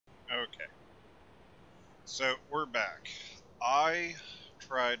So we're back. I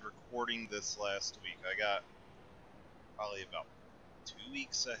tried recording this last week. I got probably about 2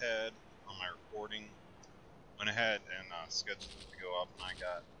 weeks ahead on my recording. Went ahead and scheduled it to go up, and I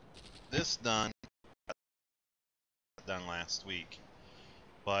got this done last week.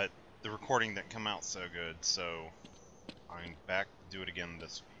 But the recording didn't come out so good, so I'm back to do it again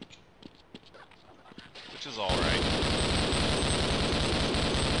this week, which is alright.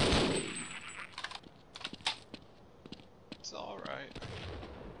 It's alright.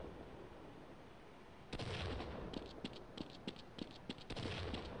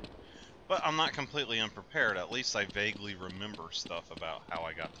 But I'm not completely unprepared. At least I vaguely remember stuff about how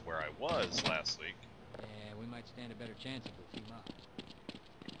I got to where I was last week. Yeah, we might stand a better chance if we team up.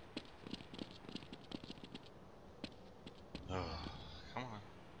 Come on.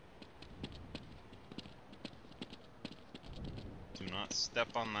 Do not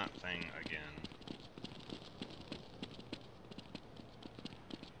step on that thing again.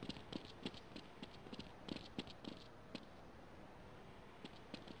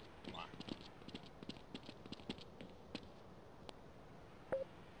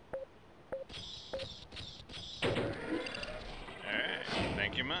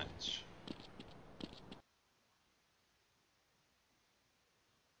 Thank you much.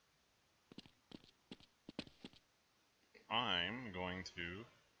 I'm going to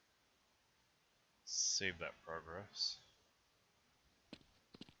save that progress.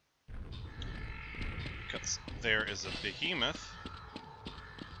 Because there is a behemoth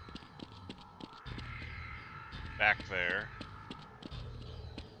back there.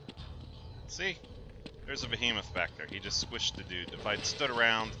 See? There's a behemoth back there. He just squished the dude. If I'd stood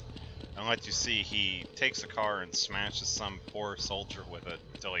around and let you see, he takes a car and smashes some poor soldier with it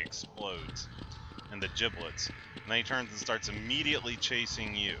until he explodes in the giblets. And then he turns and starts immediately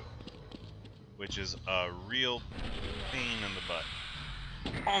chasing you, which is a real pain in the butt.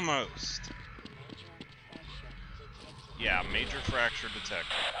 Almost. Yeah, major fracture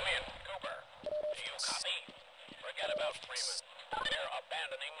detected. Come in, Cooper. Do you copy? Forget about Freeman. We're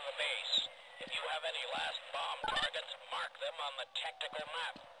abandoning the base. If you have any last bomb targets, mark them on the tactical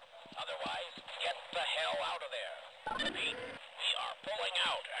map. Otherwise, get the hell out of there. Repeat, we are pulling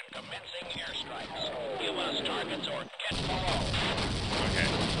out and commencing airstrikes. Give us targets or get below. Okay.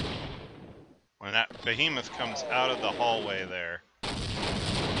 When that behemoth comes out of the hallway there,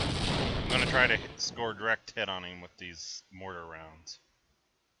 I'm going to try to score direct hit on him with these mortar rounds.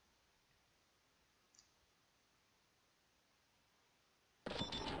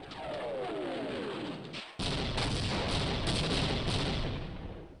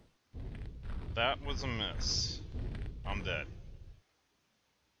 That was a miss. I'm dead.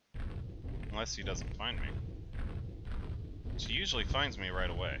 Unless he doesn't find me. She usually finds me right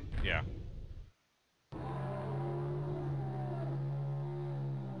away. Yeah.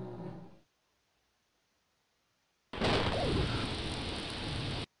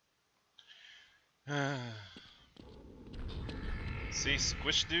 See,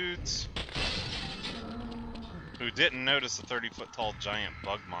 squish dudes who didn't notice a 30-foot tall giant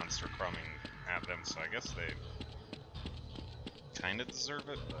bug monster crumbing at them, so I guess they kind of deserve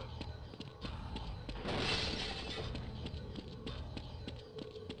it, but...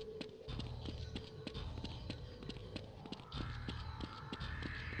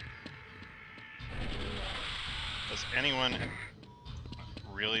 Does anyone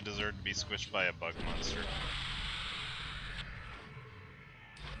really deserve to be squished by a bug monster?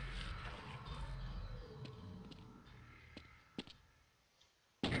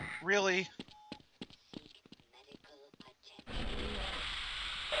 Really? Come in,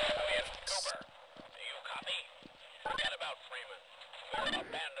 Cooper. Do you copy? Forget about Freeman. We're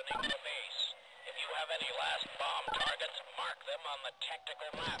abandoning the base. If you have any last bomb targets, mark them on the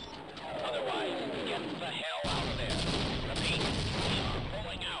tactical map. Otherwise, get the hell out of there. Repeat, we are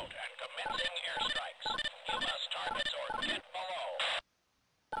pulling out and commencing airstrikes. Give us targets or get below.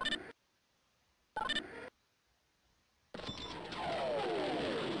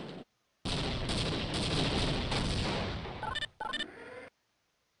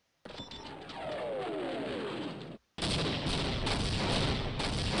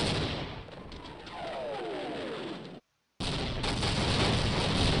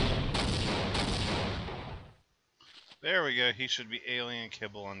 There we go, he should be alien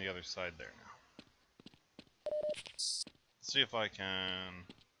kibble on the other side there now. Let's see if I can...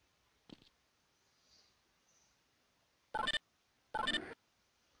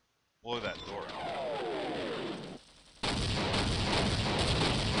 blow that door out.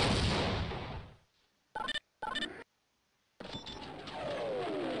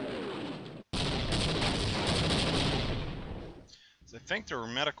 think there were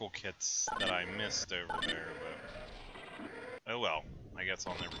medical kits that I missed over there, but... Oh well, I guess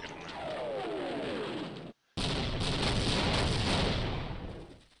I'll never get them now.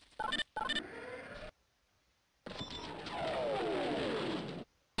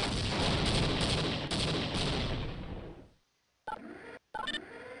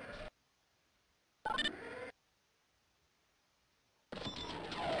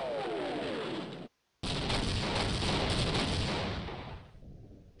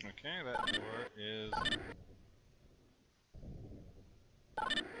 Okay, that door is...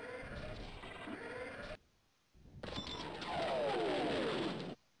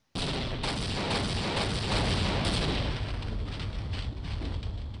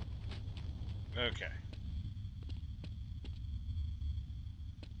 Okay.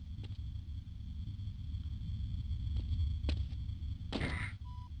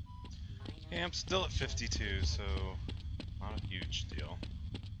 Yeah, I'm still at 52, so not a huge deal.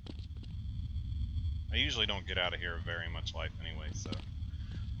 I usually don't get out of here very much life anyway, so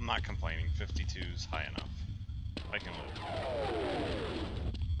I'm not complaining. 52's high enough. I can live.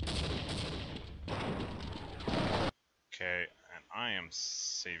 Okay, and I am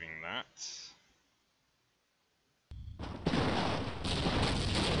saving that.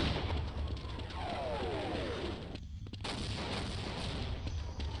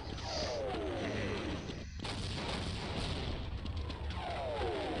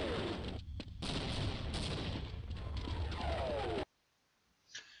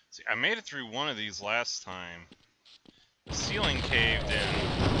 See, I made it through one of these last time. The ceiling caved in.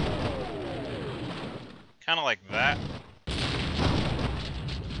 Kind of like that.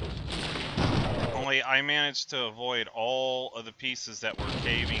 Only I managed to avoid all of the pieces that were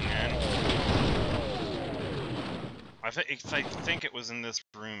caving in. I think it was in this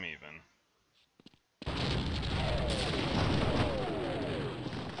room even.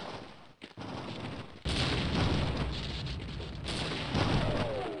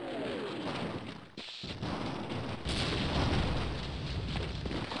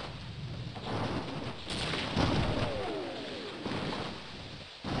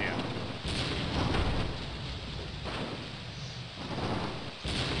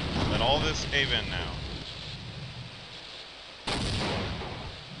 All this cave in now.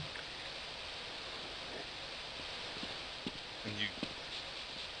 And you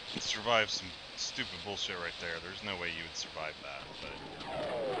survive some stupid bullshit right there. There's no way you would survive that,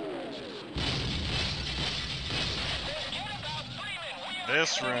 but...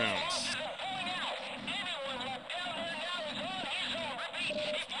 This room.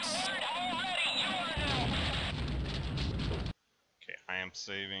 Okay, I am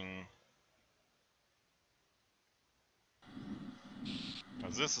saving...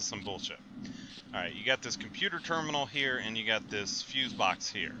 Because this is some bullshit. Alright, you got this computer terminal here, and you got this fuse box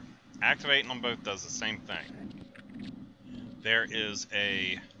here. Activating them both does the same thing. There is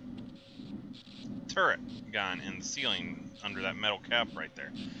a turret gun in the ceiling under that metal cap right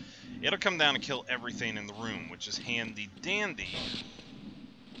there. It'll come down and kill everything in the room, which is handy dandy.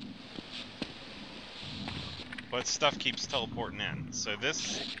 But stuff keeps teleporting in. So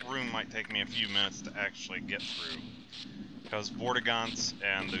this room might take me a few minutes to actually get through. Because Vortigaunts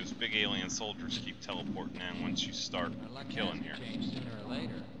and those big alien soldiers keep teleporting in once you start killing here. Sooner or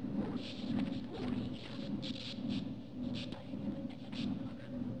later.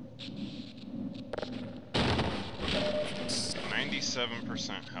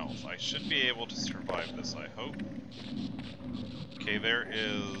 97% health. I should be able to survive this, I hope. Okay, there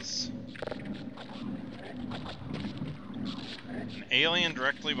is an alien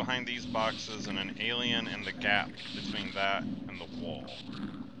directly behind these boxes and an alien in the gap between that and the wall.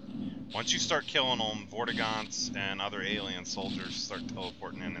 Once you start killing them, Vortigaunts and other alien soldiers start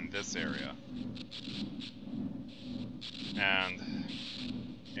teleporting in this area. And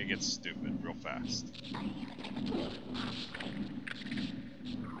it gets stupid real fast. I'm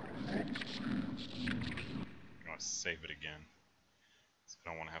gonna save it again. So I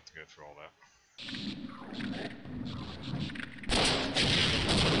don't want to have to go through all that.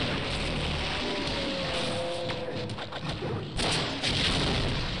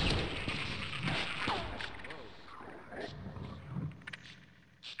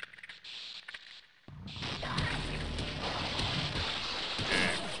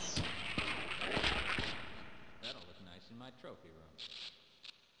 Trophy room.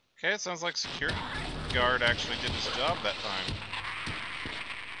 Okay, it sounds like security guard actually did his job that time.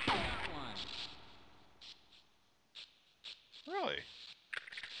 Really?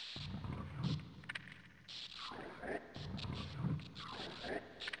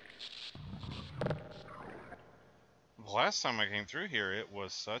 Last time I came through here, it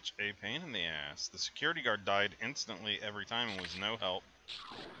was such a pain in the ass. The security guard died instantly every time and was no help.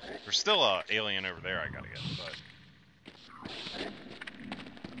 There's still a alien over there I gotta get, but...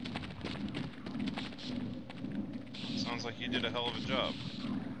 Sounds like you did a hell of a job.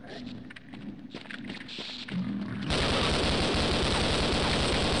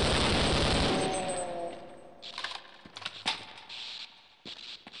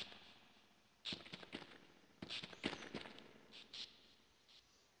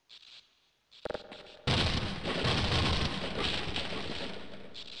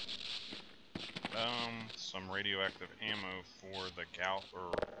 Some radioactive ammo for the gout, or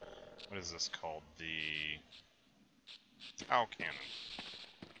what is this called? The Tau cannon.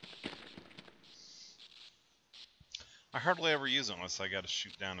 I hardly ever use it unless I gotta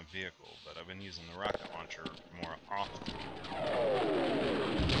shoot down a vehicle, but I've been using the rocket launcher more often.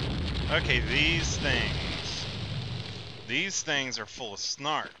 Okay, these things are full of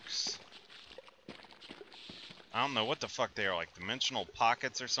snarks. I don't know what the fuck they are, like dimensional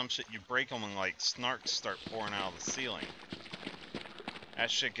pockets or some shit. You break them and like snarks start pouring out of the ceiling.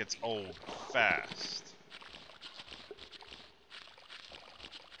 That shit gets old fast.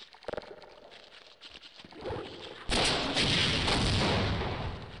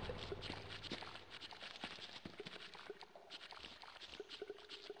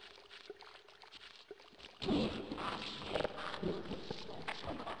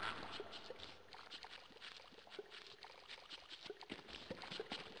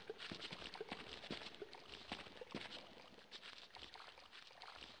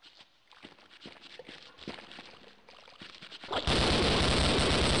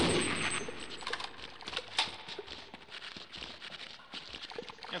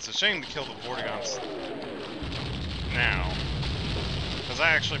 It's a shame to kill the Vortigons now, because I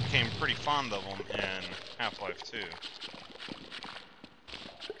actually became pretty fond of them in Half-Life 2.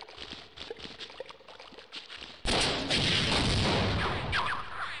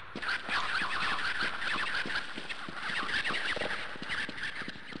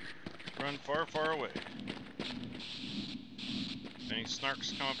 Run far, far away. If any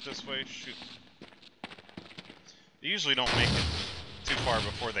snarks come up this way, shoot. They usually don't make it too far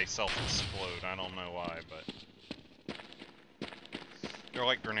before they self-explode. I don't know why, but they're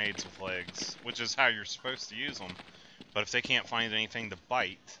like grenades with legs, which is how you're supposed to use them. But if they can't find anything to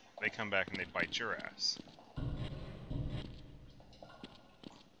bite, they come back and they bite your ass.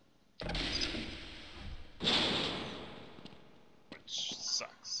 Which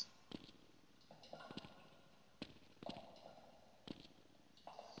sucks.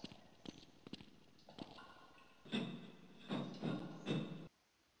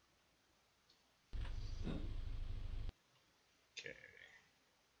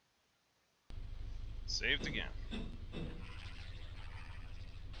 Saved again.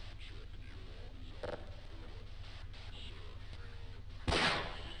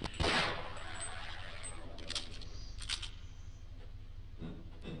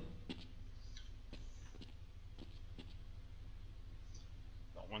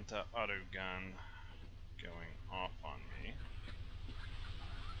 Don't want that auto gun going off on me.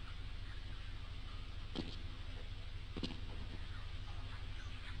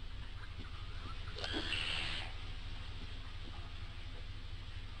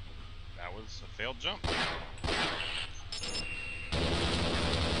 That was a failed jump.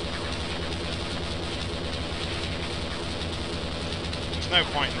 There's no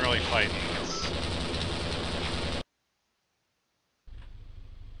point in really fighting this.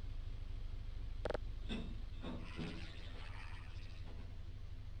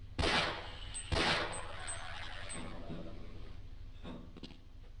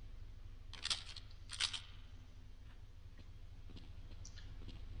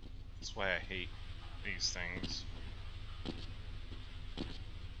 That's why I hate these things.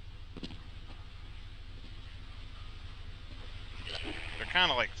 They're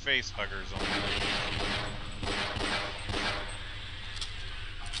kind of like face huggers only.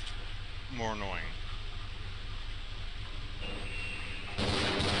 More annoying.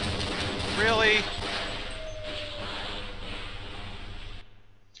 Really?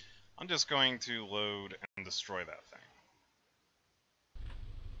 I'm just going to load and destroy that thing.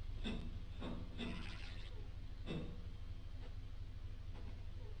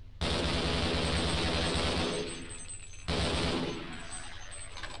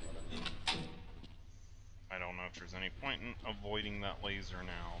 I don't know if there's any point in avoiding that laser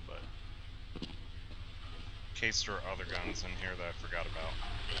now, but in case there are other guns in here that I forgot about.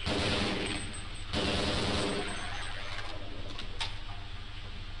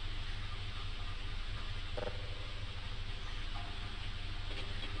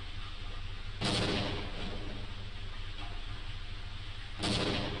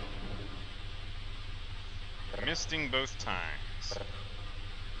 Misting both times.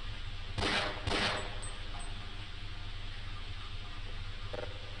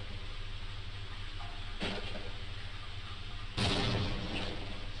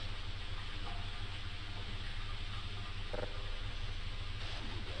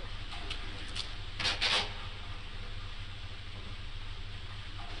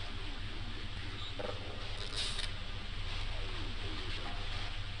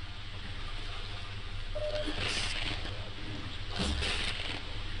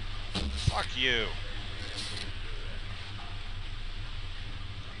 Fuck you.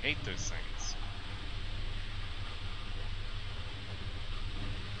 I hate those things.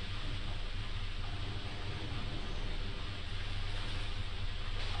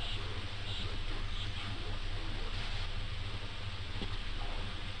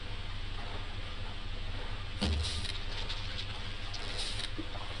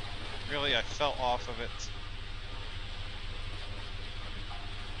 Really, I fell off of it.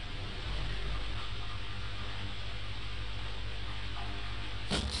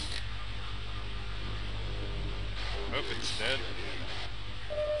 Hope it's dead.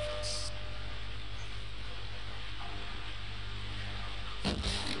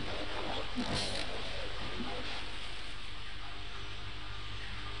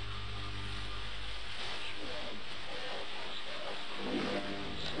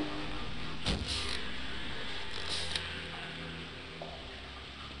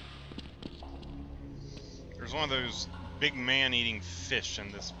 There's one of those big man-eating fish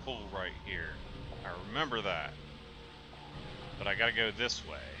in this pool right here. I remember that. But I gotta go this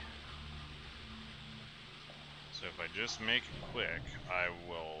way. So if I just make it quick, I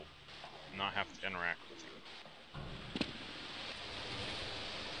will not have to interact with you.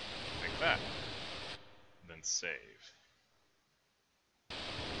 Like that. Then save.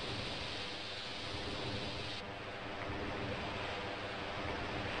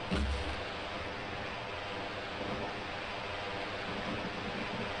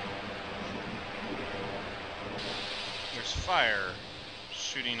 There's fire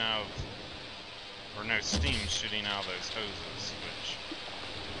shooting out of, or no, steam shooting out of those hoses, which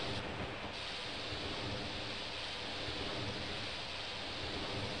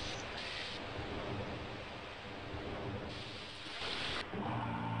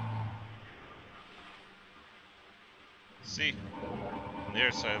see, on the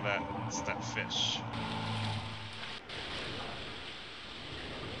other side of that, it's that fish.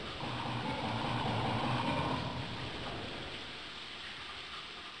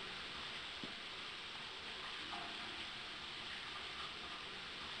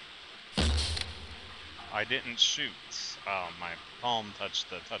 I didn't shoot. Oh, my palm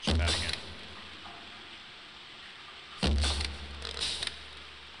touched the touchpad again.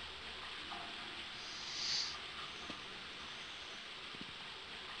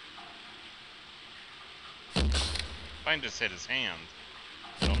 If I can just hit his hand,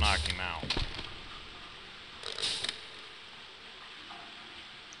 it'll knock him out.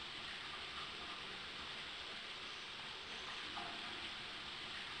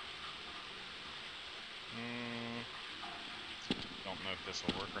 Don't know if this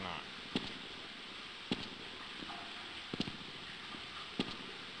will work or not.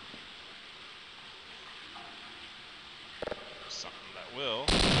 Something that will.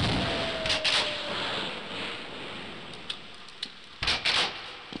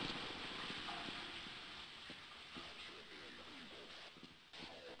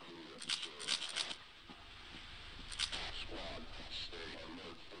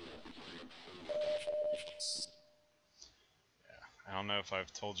 I don't know if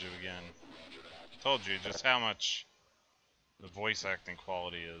I've told you again. Told you just how much the voice acting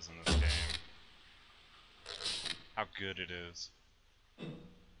quality is in this game. How good it is.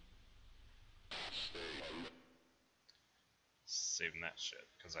 Saving that shit,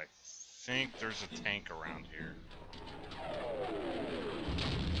 because I think there's a tank around here.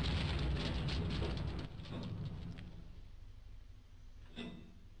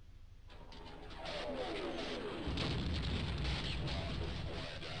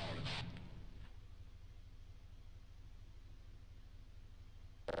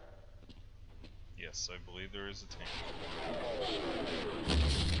 Yes, I believe there is a tank.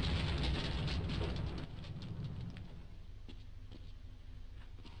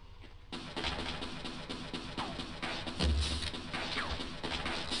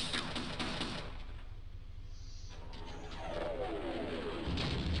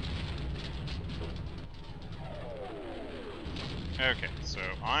 Okay, so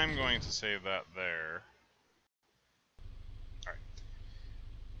I'm going to save that there. Alright.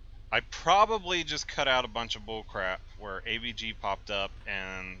 I probably just cut out a bunch of bullcrap where AVG popped up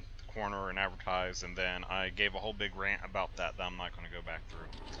in the corner and advertised, and then I gave a whole big rant about that I'm not going to go back through.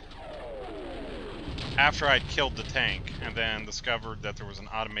 After I'd killed the tank, and then discovered that there was an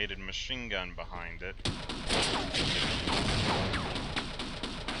automated machine gun behind it.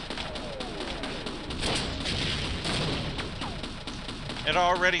 It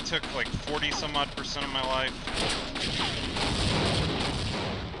already took like 40-some-odd% of my life.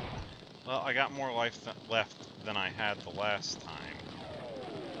 Well, I got more life left than I had the last time.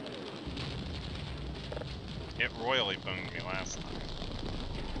 It royally boned me last time.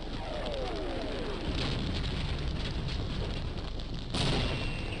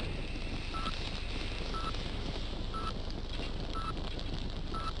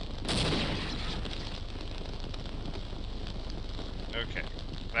 Okay,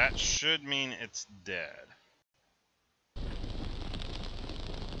 that should mean it's dead.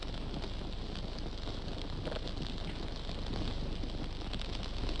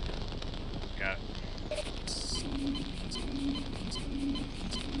 Got it.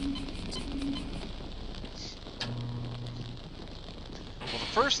 Well,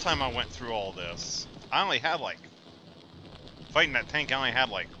 the first time I went through all this, I only had like, fighting that tank, I only had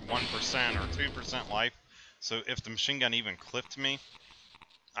like 1% or 2% life. So if the machine gun even clipped me,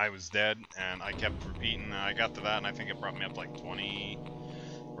 I was dead, and I kept repeating, and I got to that, and I think it brought me up like 20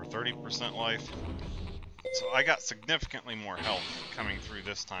 or 30% life. So I got significantly more health coming through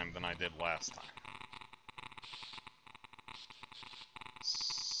this time than I did last time.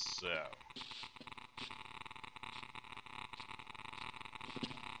 So...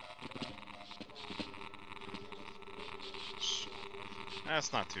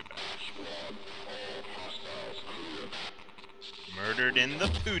 that's not too bad. Murdered in the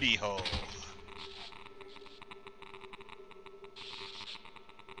pooty hole.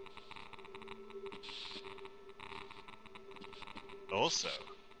 Also,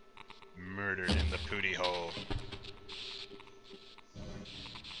 murdered in the pooty hole.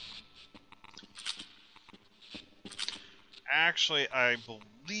 Actually, I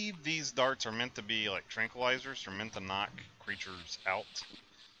believe these darts are meant to be like tranquilizers, or meant to knock creatures out.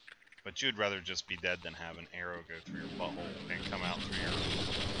 But you'd rather just be dead than have an arrow go through your butthole and come out through your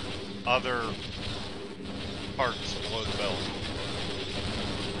other parts below the belt.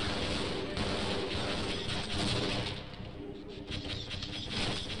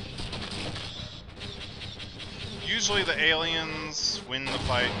 Usually the aliens win the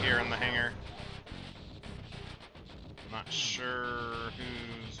fight here in the hangar. Not sure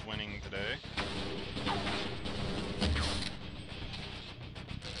who's winning today.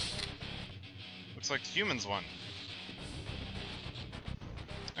 Looks like the humans won.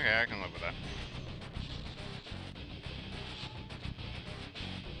 Okay, I can live with that.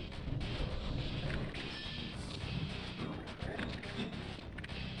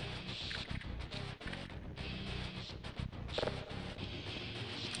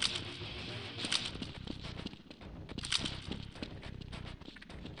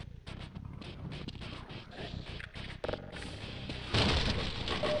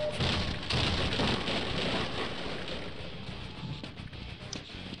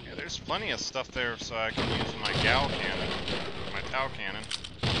 There's plenty of stuff there, so I can use my gal cannon, my Tau cannon,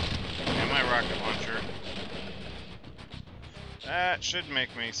 and my rocket launcher. That should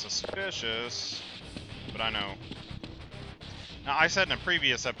make me suspicious, but I know. Now, I said in a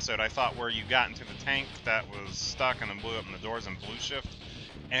previous episode, I thought where you got into the tank that was stuck and then blew up in the doors in Blue Shift,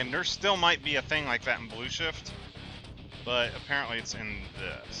 and there still might be a thing like that in Blue Shift, but apparently it's in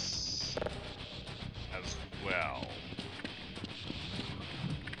this as well.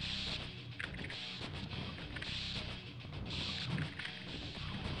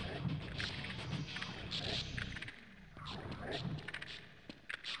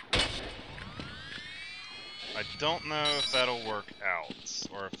 I don't know if that'll work out,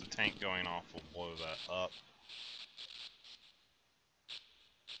 or if the tank going off will blow that up.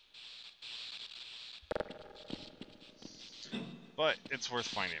 But it's worth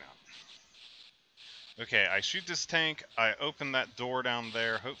finding out. Okay, I shoot this tank, I open that door down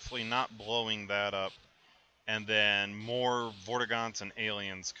there, hopefully not blowing that up, and then more Vortigaunts and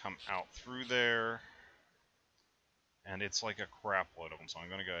aliens come out through there. And it's like a crap load of them, so I'm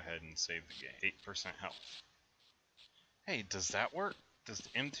going to go ahead and save the game. 8% health. Hey, does that work? Does the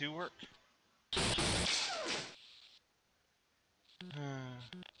M2 work? I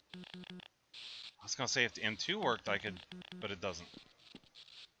was gonna say if the M2 worked I could, but it doesn't.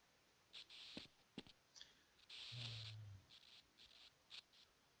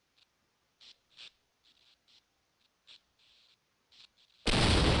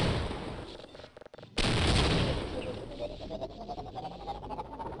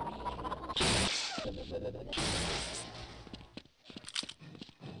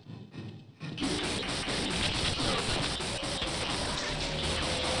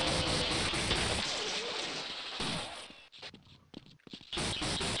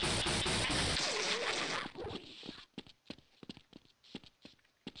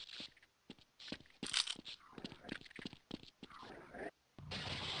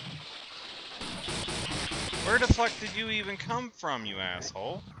 Where the fuck did you even come from, you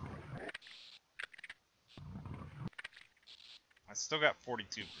asshole? I still got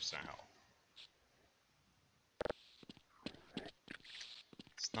 42% health.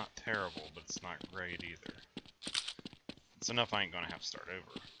 It's not terrible, but it's not great either. It's enough I ain't gonna have to start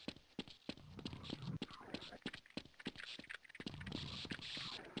over.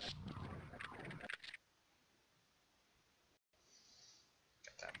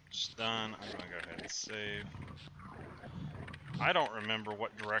 Got that much done. I'm gonna go ahead and save. I don't remember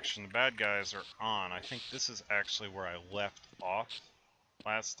what direction the bad guys are on. I think this is actually where I left off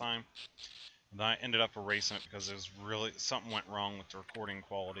last time. And I ended up erasing it because it was really something went wrong with the recording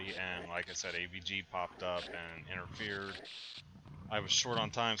quality, and like I said, AVG popped up and interfered. I was short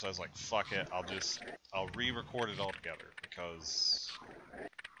on time, so I was like, fuck it, I'll re-record it all together, because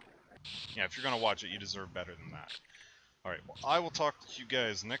yeah, if you're gonna watch it, you deserve better than that. Alright, well, I will talk to you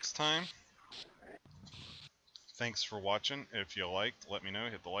guys next time. Thanks for watching. If you liked, let me know.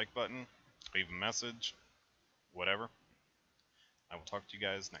 Hit the like button, leave a message, whatever. I will talk to you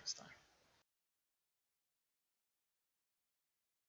guys next time.